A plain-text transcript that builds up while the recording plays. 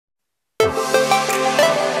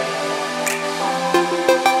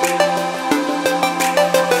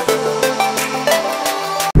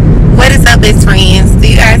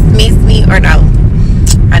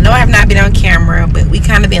camera, but we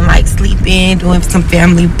kind of been like sleeping, doing some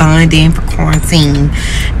family bonding for quarantine.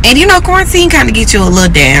 And you know, quarantine kind of gets you a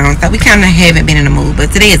little down, so we kind of haven't been in the mood,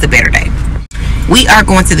 but today is a better day. We are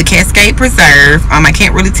going to the Cascade Preserve. I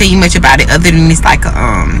can't really tell you much about it other than it's like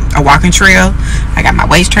a walking trail. I got my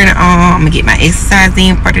waist trainer on. I'm gonna get my exercise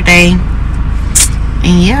in for today.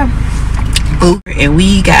 And yeah, and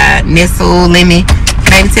we got Nestle lemon.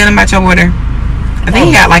 Baby, tell them about your water. I think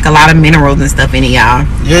it got like a lot of minerals and stuff in it, y'all.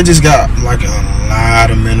 Yeah, it just got like a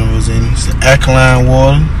lot of minerals in it. It's alkaline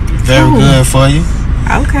water, very good for you.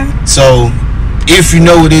 Okay. So if you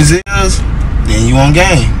know what this is, then you on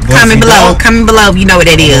game. Comment below if you know what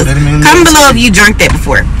that is. Comment below if you drank that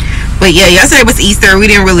before. But yeah, yesterday was Easter. We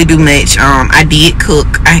didn't really do much. I did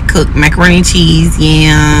cook. I cooked macaroni and cheese,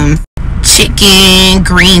 yams, chicken,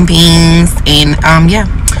 green beans, and yeah.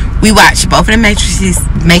 We watched both of the matrices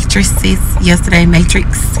yesterday.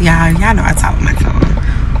 Matrix, y'all know I talk on my phone.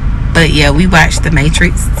 But yeah, we watched the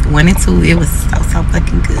Matrix 1 and 2. It was so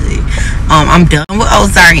fucking good. I'm done with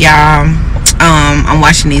Ozark, y'all. I'm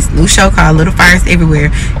watching this new show called Little Fires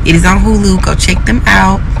Everywhere. It is on Hulu. Go check them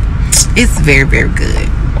out. It's very, very good.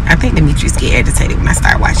 I think Demetrius get agitated when I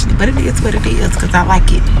start watching it, but it is what it is because I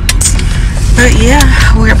like it. But yeah,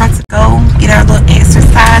 we're about to go get our little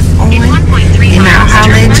exercise on, and I'll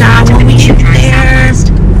holler at y'all when we get there.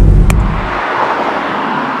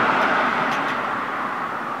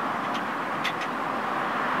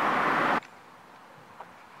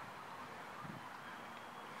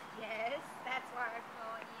 Yes, that's why I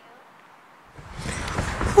call you.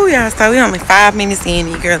 Oh y'all, so we only 5 minutes in, and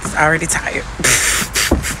your girl is already tired.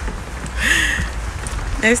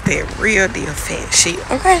 That's that real deal fat shit,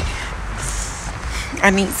 okay? I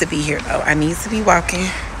need to be here though. I need to be walking.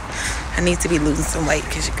 I need to be losing some weight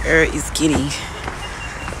because your girl is getting,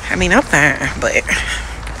 I mean, I'm fine, but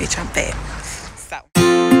bitch, I'm fat.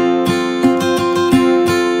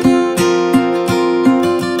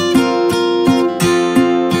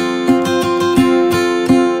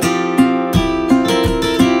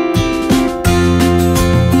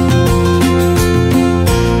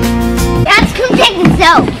 Guys, come check this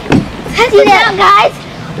out. Check it out, guys.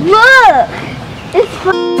 Look. It's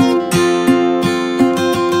fun.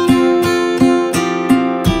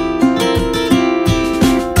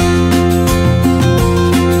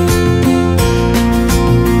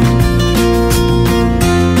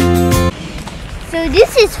 So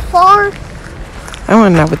this is far. I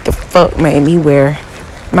want to know what the fuck made me wear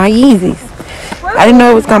my Yeezys. I didn't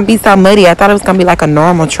know it was going to be so muddy. I thought it was going to be like a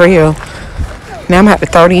normal trail. Now I'm going to have to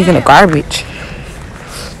throw these in the garbage.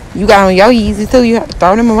 You got on your Yeezys too. You have to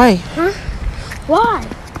throw them away. Huh? Why?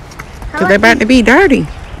 Because they're about to be dirty.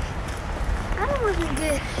 I don't want to be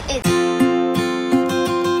good.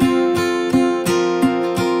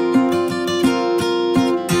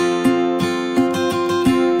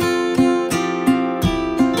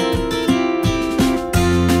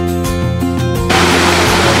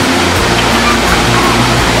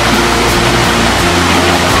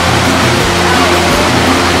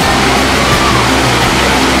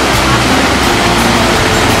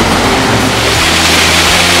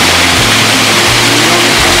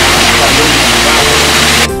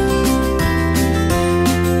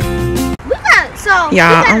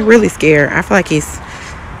 Y'all, I'm really scared. I feel like it's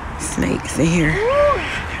snakes in here.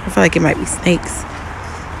 I feel like it might be snakes.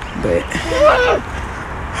 But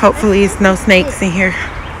hopefully it's no snakes in here.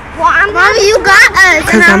 Well, Mommy, you got us.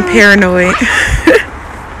 Because I'm paranoid.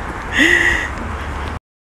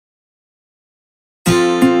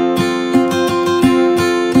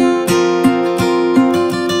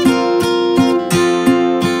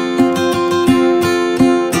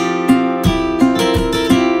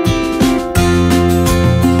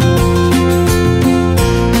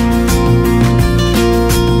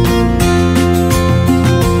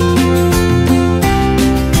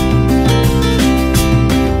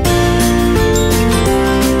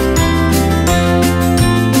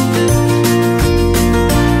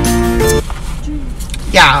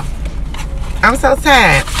 Y'all, I'm so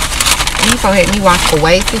tired. You gonna have me walk for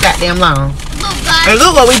way too goddamn long. Look, guys. And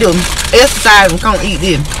look what we do. Exercise and come eat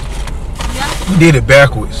this. We did it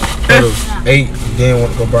backwards. Ate, then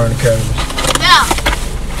want to go burn the calories. Yeah.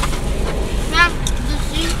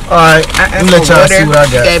 Alright, let me let y'all see what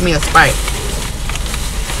I got. Gave me a Sprite.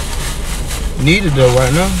 Need it though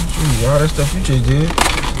right now. All that stuff you just did.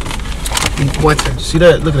 Water. See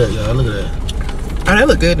that? Look at that, y'all. Look at that. Oh, that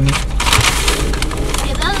look good to me.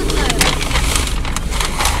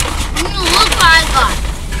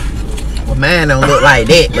 Well, mine don't look like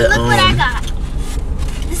that, but look what I got.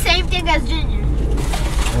 The same thing as Ginger.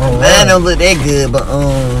 Mine don't look that good, but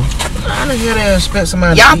I don't hear that. Expect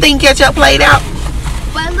somebody. Y'all think ketchup played out?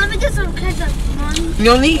 But let me get some ketchup, Mommy. You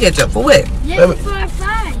don't need ketchup for what? Yeah, for our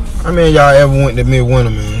fries. I mean, y'all ever went to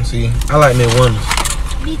Ms.Winners, man? See, I like Ms.Winners.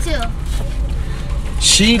 Me too.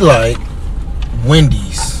 She like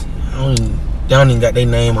Wendys. They don't even got their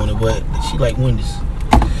name on it, but she like Wendys.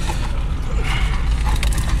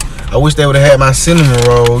 I wish they would have had my cinnamon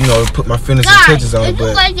roll, you know, put my finishing touches on it,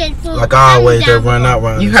 but like always, they run out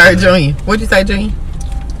around. You heard Junior. What'd you say, Junior?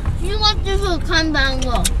 You want this food, comment down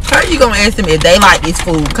below. How you gonna ask them if they like this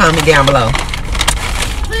food? Comment down below.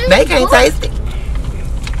 They can't taste it.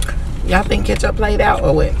 Y'all think ketchup played out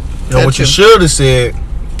or what? You know what you should have said?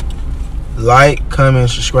 Like, comment,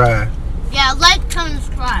 subscribe. Yeah, like, comment,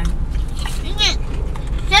 subscribe. You get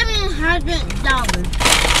 $700.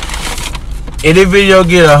 If this video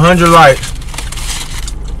get 100 likes,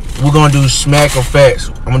 we're gonna do smack or facts.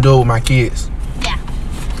 I'm gonna do it with my kids. Yeah,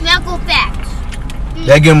 smack or facts.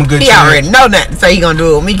 They give him a good chance. He already know that to say he gonna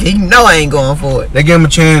do it with me. He know I ain't going for it. They give him a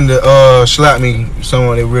chance to slap me.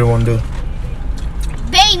 Someone they really want to do.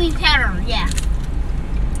 Baby powder, yeah.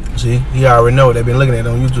 See, he already know. They've been looking at it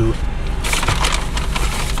on YouTube.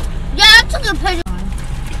 Yeah, I took a picture.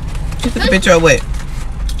 You took a picture of what?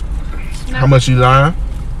 How much you lying?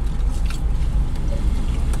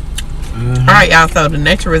 Alright, y'all, so the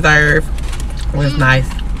nature reserve was nice.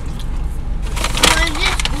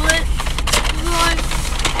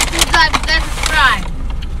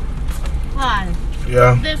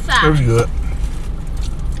 Yeah, it was good.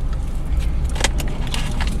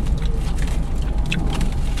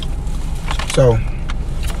 So,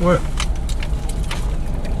 what?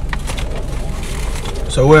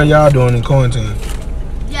 So what are y'all doing in quarantine?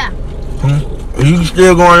 Yeah. Are you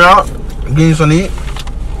still going out? Getting something to eat?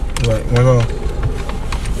 What? Wanna go?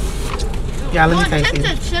 Y'all, let me taste it.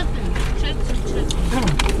 Chicken. Oh,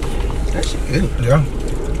 that shit good. Yeah.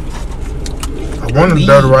 I wanted to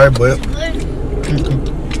do it right, but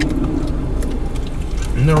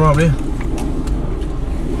no wrong there.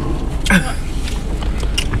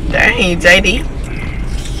 Dang, JD.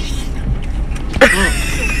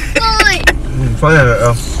 Funny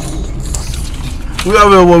that we over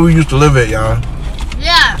there where we used to live at, y'all.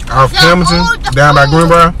 Yeah. Off Hamilton, down by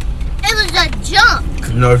Greenbrier. It was a jump.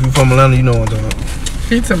 You know, if you from Atlanta, you know what I'm talking about.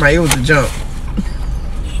 He told me it was a jump.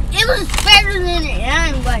 It was better than it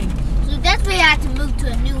anyway. So that's why I had to move to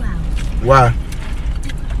a new house. Why?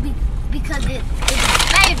 Because it was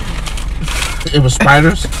spiders. It was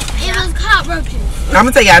spiders? It was cockroaches. I'm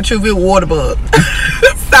gonna tell y'all the truth, it was water bug.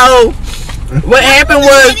 So what happened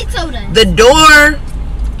was the door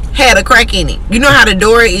had a crack in it. You know how the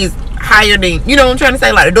door is higher than, you know what I'm trying to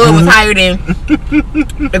say? Like the door was higher than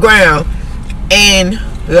the ground. And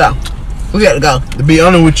yeah, we had to go. To be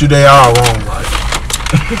honest with you, they all wrong, right?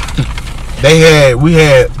 We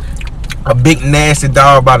had a big nasty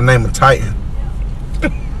dog by the name of Titan.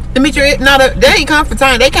 Dimitri, no, they ain't come from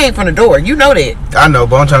Titan. They came from the door. You know that. I know,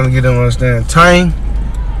 but I'm trying to get them to understand. Titan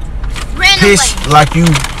pissed like you.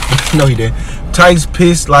 No, he didn't. Titan's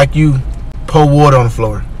pissed like you pour water on the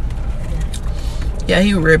floor. Yeah,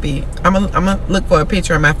 he was real big. I'm gonna look for a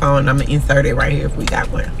picture on my phone and I'm gonna insert it right here if we got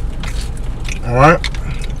one. Alright.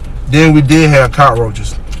 Then we did have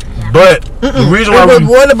cockroaches. But the reason why it was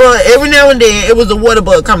water bug every now and then. It was a water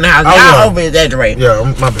bug coming to the house. Y'all over exaggerate. Yeah,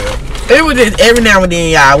 my bad. It was just every now and then,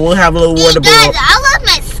 y'all. We'll have a little water bug. Guys, I left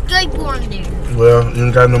my skateboard there. Well, you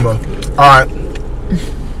ain't got no more. Alright.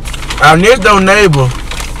 Our next door neighbor,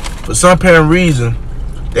 for some apparent reason,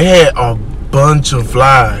 they had a bunch of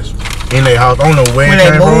flies in their house. I don't know where when it they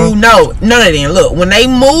came moved, from. no, none of them. Look, when they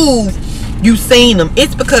moved, you seen them.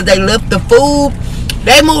 It's because they left the food.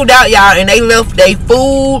 They moved out, y'all, and they left their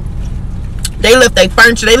food. They left their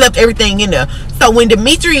furniture. They left everything in there. So when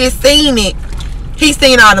Demetrius seen it, he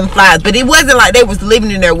seen all them flies. But it wasn't like they was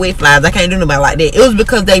living in there with flies. I can't do nobody like that. It was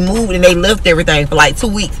because they moved and they left everything for like 2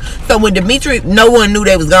 weeks. So when Demetrius, no one knew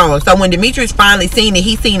they was gone. So when Demetrius finally seen it,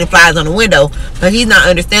 he seen the flies on the window. But he's not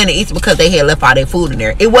understanding it's because they had left all their food in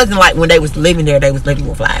there. It wasn't like when they was living there, they was living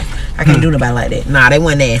with flies. I can't do nobody like that. Nah, they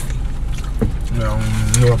wasn't nasty. No,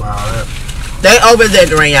 I knew about all that. They over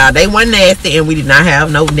exaggerating, y'all. They wasn't nasty and we did not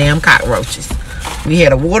have no damn cockroaches. We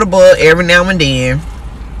had a water bug every now and then,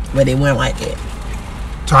 but it went like that.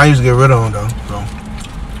 Time used to get rid of them though, so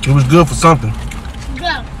it was good for something.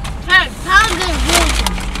 Yeah, Tom did good.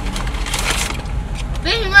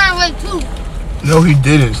 Then he ran away too. No, he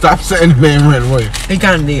didn't. Stop saying the man ran away. He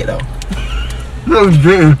kind of did though. No, he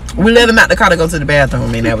didn't. We let him out the car to go to the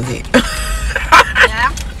bathroom and that was it.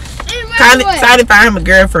 Yeah. Tried to find him a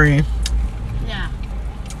girlfriend. Yeah.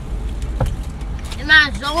 And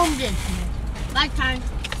I zoned it. Lifetime.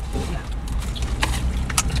 Yeah.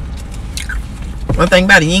 One thing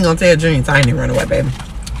about it, you ain't gonna tell Dream so I ain't even run away, baby.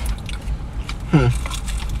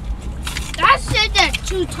 I said that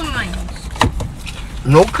 2 times.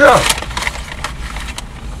 No cap.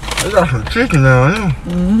 They got some chicken down here.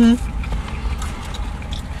 Mm-hmm.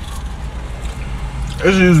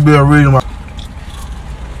 This used to be a reason why.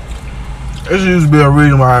 This used to be a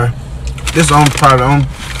reason why. This is probably the only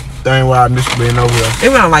thing why I miss being over there. That's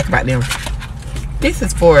what I don't like about them. This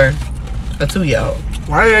is for a 2-year-old.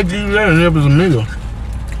 Why did they do that and it was a nigga?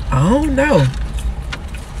 I don't know.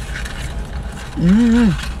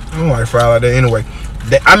 Mm-hmm. I don't like fries like that anyway.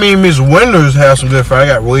 I mean, Ms.Winners have some good fries.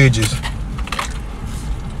 I got wedges.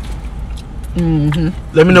 Mm-hmm.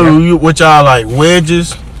 Let me know what y'all like.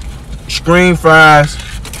 Wedges, screen fries,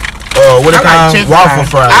 what they call waffle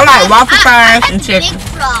fries. I like waffle fries and chicken. Big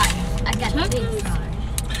fries. I got big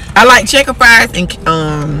fries. I like chicken fries and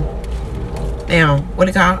damn, what do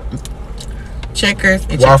you call it? Checkers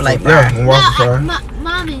and Chick-fil-A fries. Yeah, and waffle fries.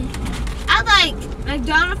 Mommy, I like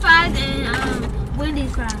McDonald's fries and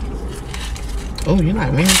Wendys fries. Oh, you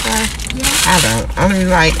like Wendys fries? Yeah. I don't. I don't even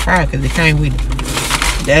like fries because it came with it.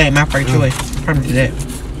 That ain't my first choice. I promise you that.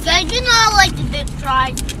 Guys, you know I like the big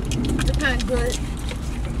fries. They're kind of good.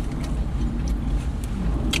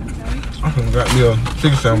 I got me a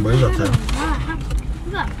chicken sandwich, but it's okay. I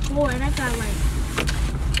got 4 and I got like...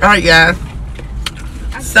 Alright, guys.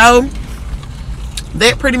 So,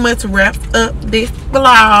 that pretty much wraps up this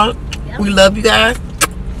vlog. Yep. We love you guys.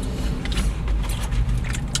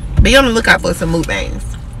 Be on the lookout for some mukbangs.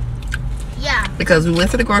 Yeah. Because we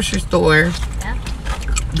went to the grocery store. Yeah.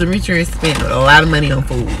 Demetrius spent a lot of money on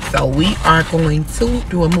food. So, we are going to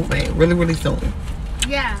do a mukbang really, really soon.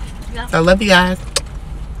 Yeah. So, I love you guys.